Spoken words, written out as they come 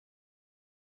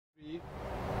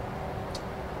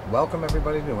Welcome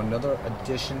everybody to another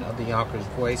edition of the Yonkers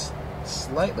Voice.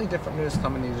 Slightly different news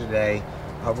coming to you today.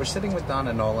 We're sitting with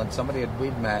Donna Nolan, somebody that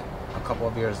we'd met a couple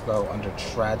of years ago under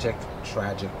tragic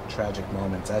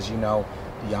moments. As you know,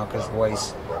 the Yonkers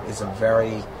Voice is a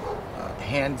very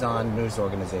hands-on news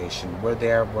organization. We're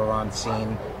there, we're on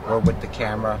scene, we're with the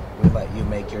camera, we let you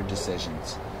make your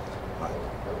decisions.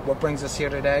 What brings us here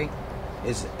today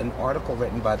is an article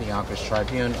written by the Yonkers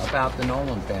Tribune about the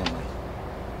Nolan family.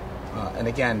 And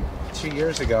again, 2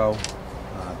 years ago,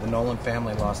 the Nolan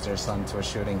family lost their son to a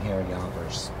shooting here in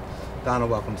Yonkers. Donna,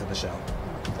 welcome to the show.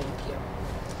 Thank you.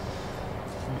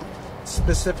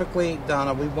 Specifically,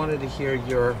 Donna, we wanted to hear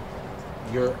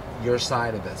your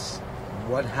side of this.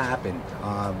 What happened?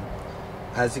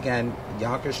 As again,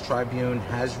 Yonkers Tribune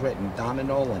has written, Donna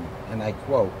Nolan, and I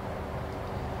quote,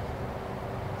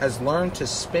 has learned to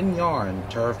spin yarn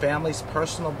to her family's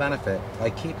personal benefit by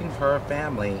keeping her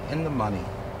family in the money.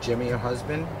 Jimmy, her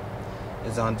husband,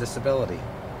 is on disability.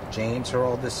 James, her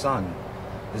oldest son,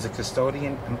 is a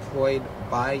custodian employed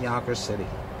by Yonkers City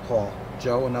Hall.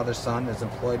 Joe, another son, is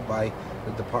employed by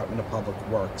the Department of Public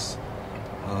Works,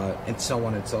 and so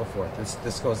on and so forth.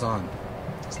 This goes on.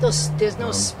 There's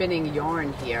no spinning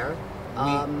yarn here.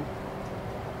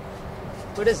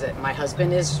 What is it? My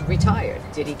husband is retired.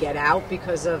 Did he get out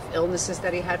because of illnesses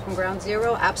that he had from Ground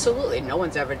Zero? Absolutely. No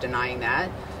one's ever denying that.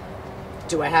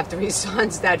 Do I have 3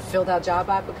 sons that filled out job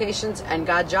applications and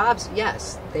got jobs?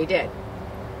 Yes, they did.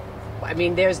 I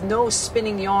mean, there's no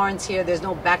spinning yarns here. There's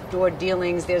no backdoor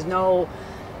dealings. There's none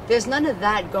of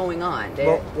that going on.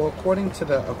 Well, according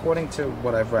to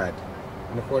what I've read,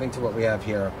 and according to what we have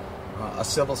here, a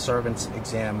civil servant's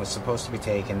exam was supposed to be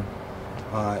taken.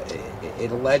 It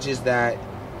alleges that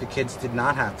the kids did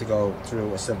not have to go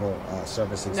through a civil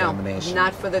service examination. No,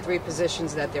 not for the 3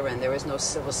 positions that they're in. There is no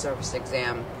civil service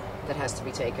exam that has to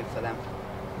be taken for them.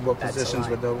 What positions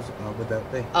would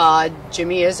that be?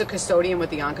 Jimmy is a custodian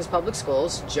with the Yonkers Public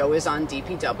Schools. Joe is on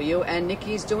DPW, and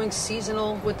Nikki's doing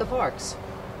seasonal with the parks.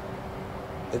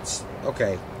 It's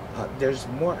okay. There's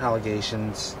more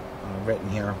allegations written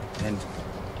here, and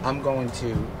we're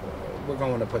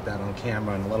going to put that on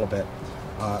camera in a little bit,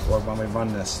 or when we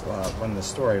run this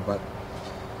story. But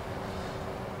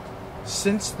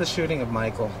since the shooting of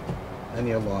Michael and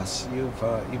your loss, you've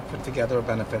put together a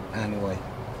benefit annually.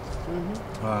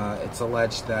 Mm-hmm. It's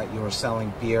alleged that you were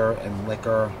selling beer and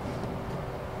liquor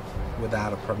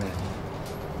without a permit.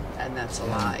 And that's a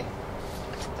lie.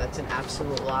 That's an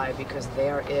absolute lie, because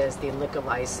there is the liquor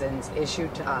license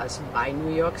issued to us by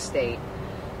New York State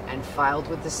and filed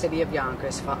with the city of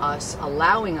Yonkers for us,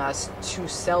 allowing us to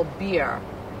sell beer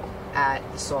at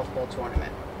the softball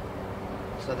tournament.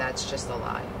 So that's just a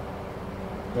lie.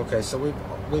 Okay, so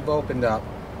we've opened up,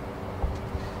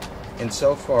 and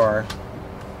so far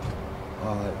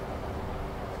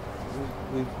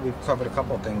we've covered a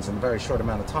couple of things in a very short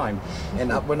amount of time,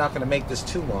 and we're not going to make this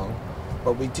too long,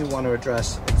 but we do want to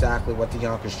address exactly what the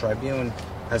Yonkers Tribune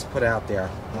has put out there.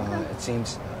 It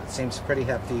seems pretty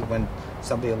hefty when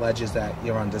somebody alleges that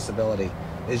you're on disability.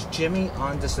 Is Jimmy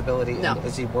on disability? No. And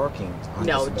is he working on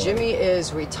No, disability? Jimmy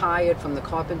is retired from the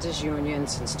Carpenters Union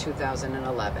since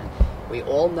 2011. We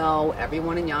all know,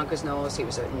 everyone in Yonkers knows, he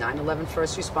was a 9/11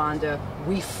 first responder.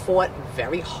 We fought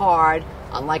very hard.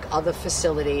 Unlike other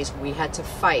facilities, we had to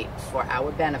fight for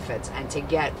our benefits and to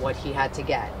get what he had to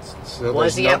get. So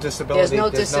there's no disability?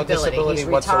 There's no disability. He's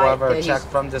whatsoever. Retired. A check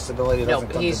from disability doesn't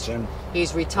come to Jim.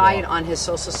 He's retired on his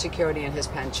Social Security and his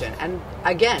pension. And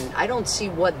again, I don't see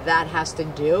what that has to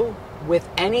do with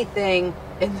anything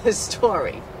in this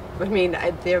story. I mean,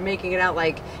 they're making it out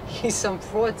like he's some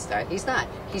fraudster. He's not.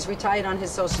 He's retired on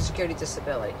his Social Security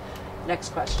disability. Next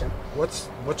question. What's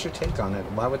your take on it?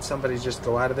 Why would somebody just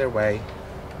go out of their way?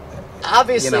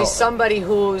 Obviously, somebody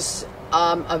who's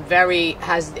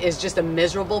is just a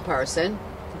miserable person.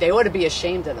 They ought to be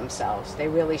ashamed of themselves. They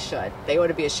really should. They ought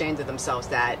to be ashamed of themselves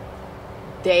that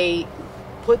they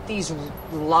put these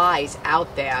lies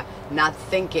out there, not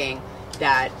thinking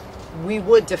that we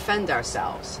would defend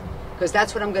ourselves. Because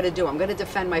that's what I'm going to do. I'm going to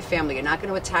defend my family. You're not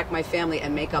going to attack my family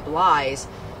and make up lies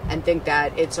and think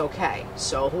that it's okay.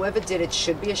 So whoever did it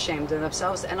should be ashamed of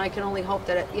themselves. And I can only hope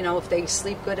that, if they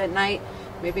sleep good at night,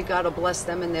 maybe God will bless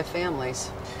them and their families.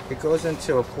 It goes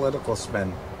into a political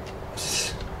spin.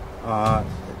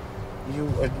 You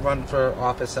would run for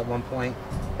office at one point?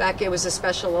 Back, it was a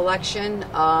special election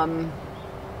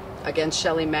against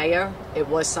Shelley Mayer. It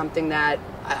was something that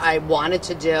I wanted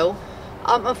to do.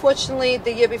 Unfortunately,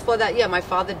 the year before that, my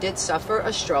father did suffer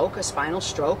a stroke, a spinal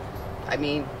stroke. I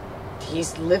mean, he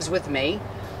lives with me.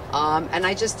 And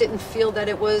I just didn't feel that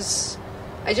it was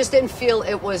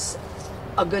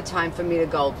a good time for me to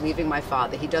go, leaving my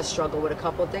father. He does struggle with a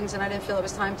couple of things, and I didn't feel it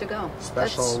was time to go.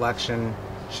 Special election,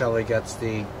 Shelley gets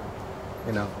the,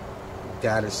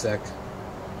 dad is sick.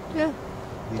 Yeah.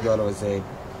 You go to his aid.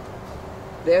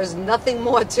 There's nothing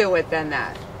more to it than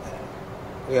that.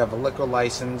 We have a liquor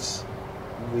license.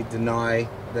 We deny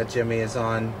that Jimmy is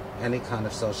on any kind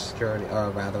of Social Security,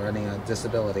 or rather any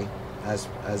disability, as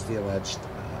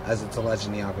it's alleged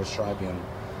in the Yonkers Tribune.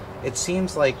 It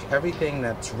seems like everything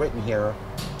that's written here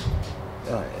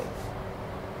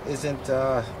isn't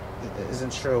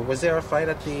true. Was there a fight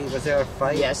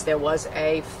Yes, there was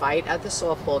a fight at the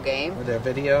softball game. Were there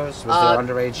videos? Was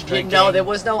there underage drinking? No, there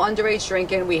was no underage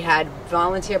drinking. We had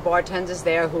volunteer bartenders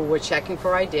there who were checking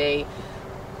for ID.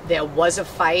 There was a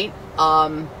fight.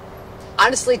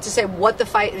 Honestly, to say what the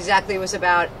fight exactly was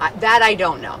about, that I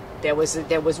don't know. There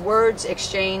was words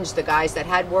exchanged. The guys that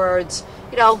had words,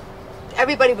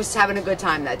 everybody was having a good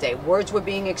time that day. Words were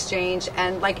being exchanged,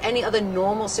 and like any other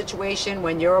normal situation,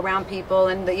 when you're around people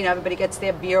and everybody gets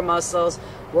their beer muscles,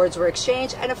 words were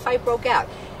exchanged, and a fight broke out.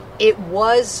 It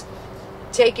was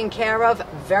taken care of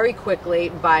very quickly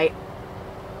by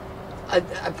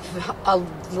a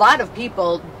lot of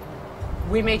people.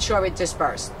 We made sure it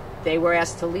dispersed. They were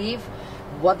asked to leave.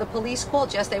 Were the police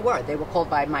called? Yes, they were. They were called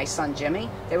by my son, Jimmy.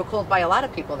 They were called by a lot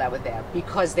of people that were there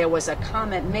because there was a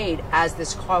comment made as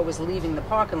this car was leaving the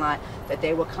parking lot that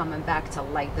they were coming back to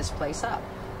light this place up.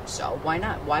 So why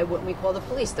not? Why wouldn't we call the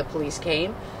police? The police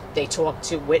came. They talked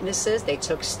to witnesses. They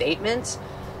took statements.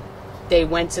 They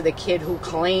went to the kid who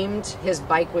claimed his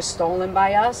bike was stolen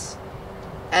by us,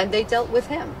 and they dealt with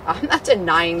him. I'm not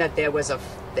denying that there was a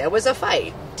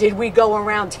fight. Did we go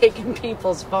around taking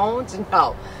people's phones?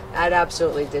 No, that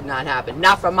absolutely did not happen.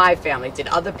 Not from my family. Did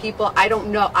other people? I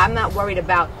don't know. I'm not worried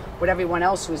about what everyone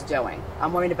else was doing.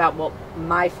 I'm worried about what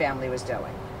my family was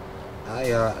doing.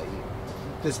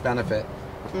 This benefit.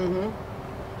 Mm-hmm.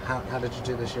 How did you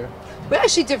do this year? We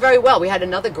actually did very well. We had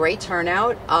another great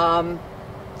turnout.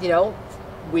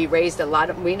 We raised a lot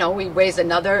of. We raised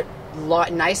another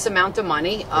nice amount of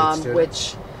money,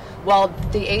 which. Well,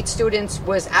 the 8 students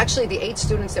was actually the 8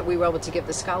 students that we were able to give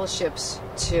the scholarships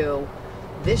to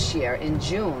this year in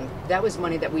June. That was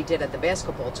money that we did at the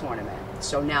basketball tournament.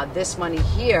 So now this money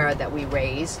here that we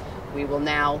raise, we will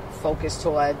now focus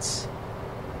towards,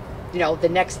 the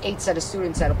next 8 set of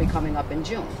students that'll be coming up in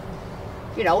June.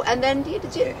 And then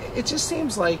it just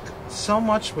seems like so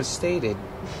much was stated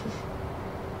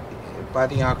by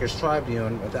the Yonkers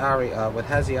Tribune with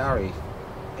Hezi Aris.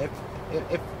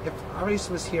 If Aris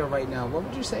was here right now, what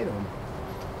would you say to him?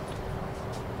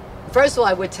 First of all,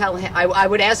 I would tell him, I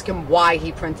would ask him why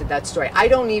he printed that story. I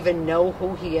don't even know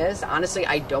who he is. Honestly,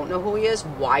 I don't know who he is,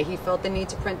 why he felt the need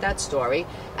to print that story.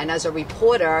 And as a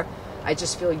reporter, I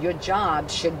just feel your job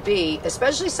should be,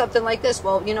 especially something like this,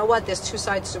 well, you know what, there's 2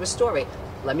 sides to a story.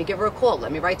 Let me give her a call.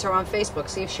 Let me write to her on Facebook,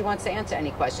 see if she wants to answer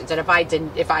any questions. And if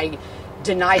I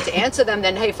denied to answer them,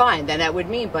 then hey, fine, then that would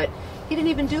mean. But he didn't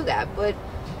even do that. But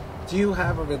do you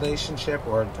have a relationship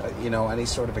or, any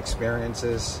sort of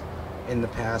experiences in the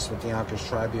past with the Yonkers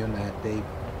Tribune that they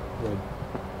would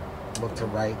look to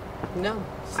write? No,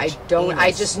 I don't.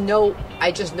 I just know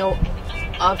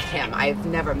of him. I've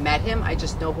never met him. I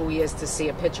just know who he is to see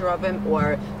a picture of him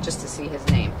or just to see his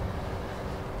name.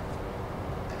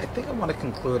 I think I want to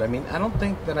conclude. I mean, I don't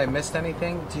think that I missed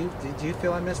anything. Do you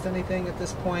feel I missed anything at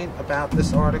this point about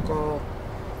this article?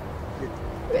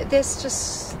 There's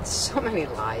just so many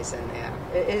lies in there.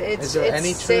 Is there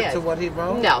any truth to what he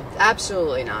wrote? No,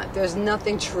 absolutely not. There's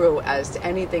nothing true as to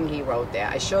anything he wrote there.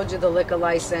 I showed you the liquor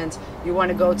license. You want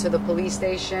to go to the police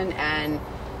station and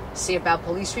see about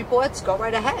police reports? Go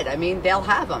right ahead. I mean, they'll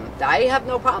have them. I have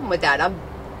no problem with that.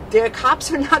 Their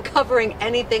cops are not covering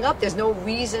anything up. There's no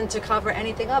reason to cover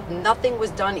anything up. Nothing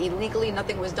was done illegally.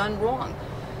 Nothing was done wrong.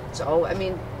 So, I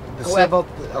mean...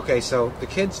 so the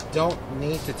kids don't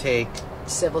need to take...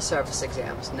 civil service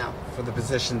exams, no. For the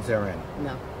positions they're in?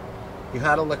 No. You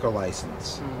had a liquor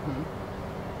license.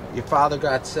 Mm-hmm. Your father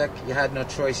got sick. You had no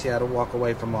choice. You had to walk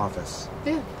away from office.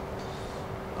 Yeah.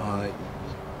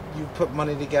 You put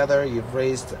money together. You've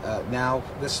raised, now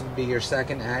this would be your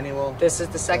second annual? This is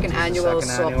the second annual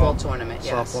softball tournament,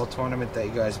 yes. Softball tournament that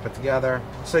you guys put together.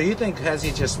 So you think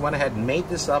Hezi just went ahead and made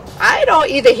this up? I don't.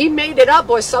 Either he made it up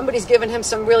or somebody's given him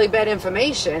some really bad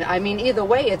information. I mean, either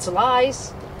way, it's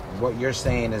lies. What you're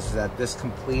saying is that this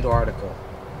complete article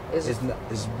is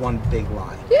one big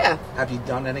lie. Yeah. Have you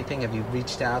done anything? Have you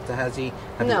reached out to Hezi?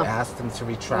 Have you asked him to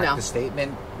retract the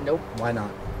statement? Nope. Why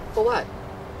not? For what?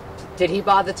 Did he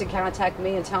bother to contact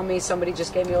me and tell me somebody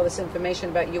just gave me all this information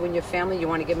about you and your family? You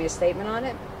want to give me a statement on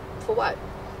it? For what?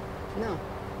 No.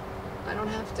 I don't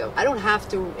have to. I don't have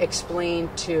to explain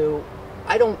to...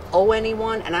 I don't owe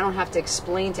anyone, and I don't have to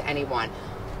explain to anyone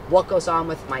what goes on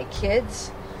with my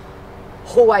kids,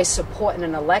 who I support in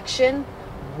an election,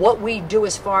 what we do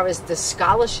as far as the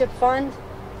scholarship fund.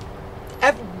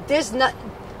 There's not...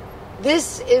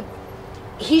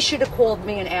 He should have called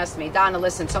me and asked me, Donna,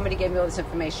 listen, somebody gave me all this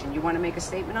information. You want to make a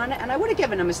statement on it? And I would have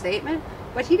given him a statement,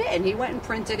 but he didn't. He went and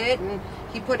printed it, and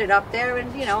he put it up there.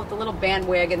 And, you know, the little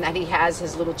bandwagon that he has,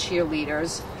 his little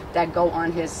cheerleaders that go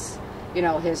on his, you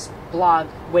know, his blog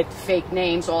with fake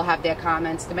names all have their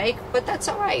comments to make. But that's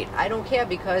all right. I don't care,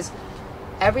 because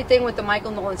everything with the Michael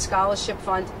Nolan Scholarship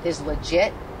Fund is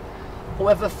legit.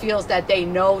 Whoever feels that they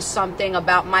know something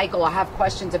about Michael or have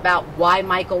questions about why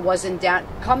Michael wasn't down,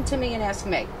 come to me and ask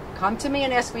me. Come to me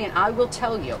and ask me, and I will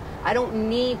tell you. I don't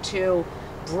need to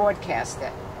broadcast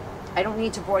it. I don't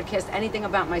need to broadcast anything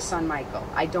about my son Michael.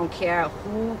 I don't care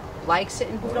who likes it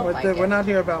and who don't like it. We're not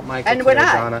here about Michael and today, we're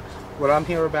not. Donna. What I'm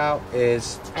here about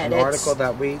is an article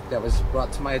that was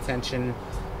brought to my attention.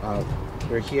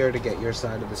 We're here to get your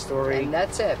side of the story, and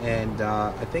that's it. And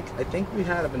I think we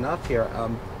had enough here.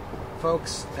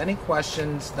 Folks, any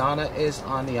questions? Donna is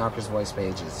on the Yonkers Voice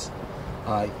pages.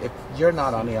 If you're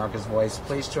not on the Yonkers Voice,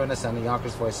 please join us on the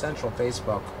Yonkers Voice Central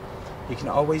Facebook. You can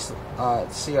always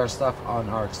see our stuff on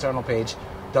our external page,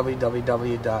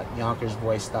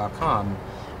 www.yonkersvoice.com.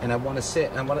 And I want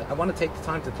to take the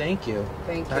time to thank you.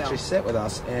 Thank you. Actually sit with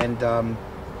us, and I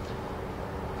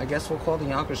guess we'll call the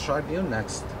Yonkers Tribune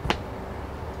next.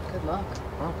 Good luck.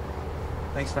 Well,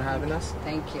 thanks for having us.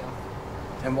 Thank you.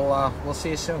 And we'll see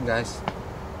you soon, guys.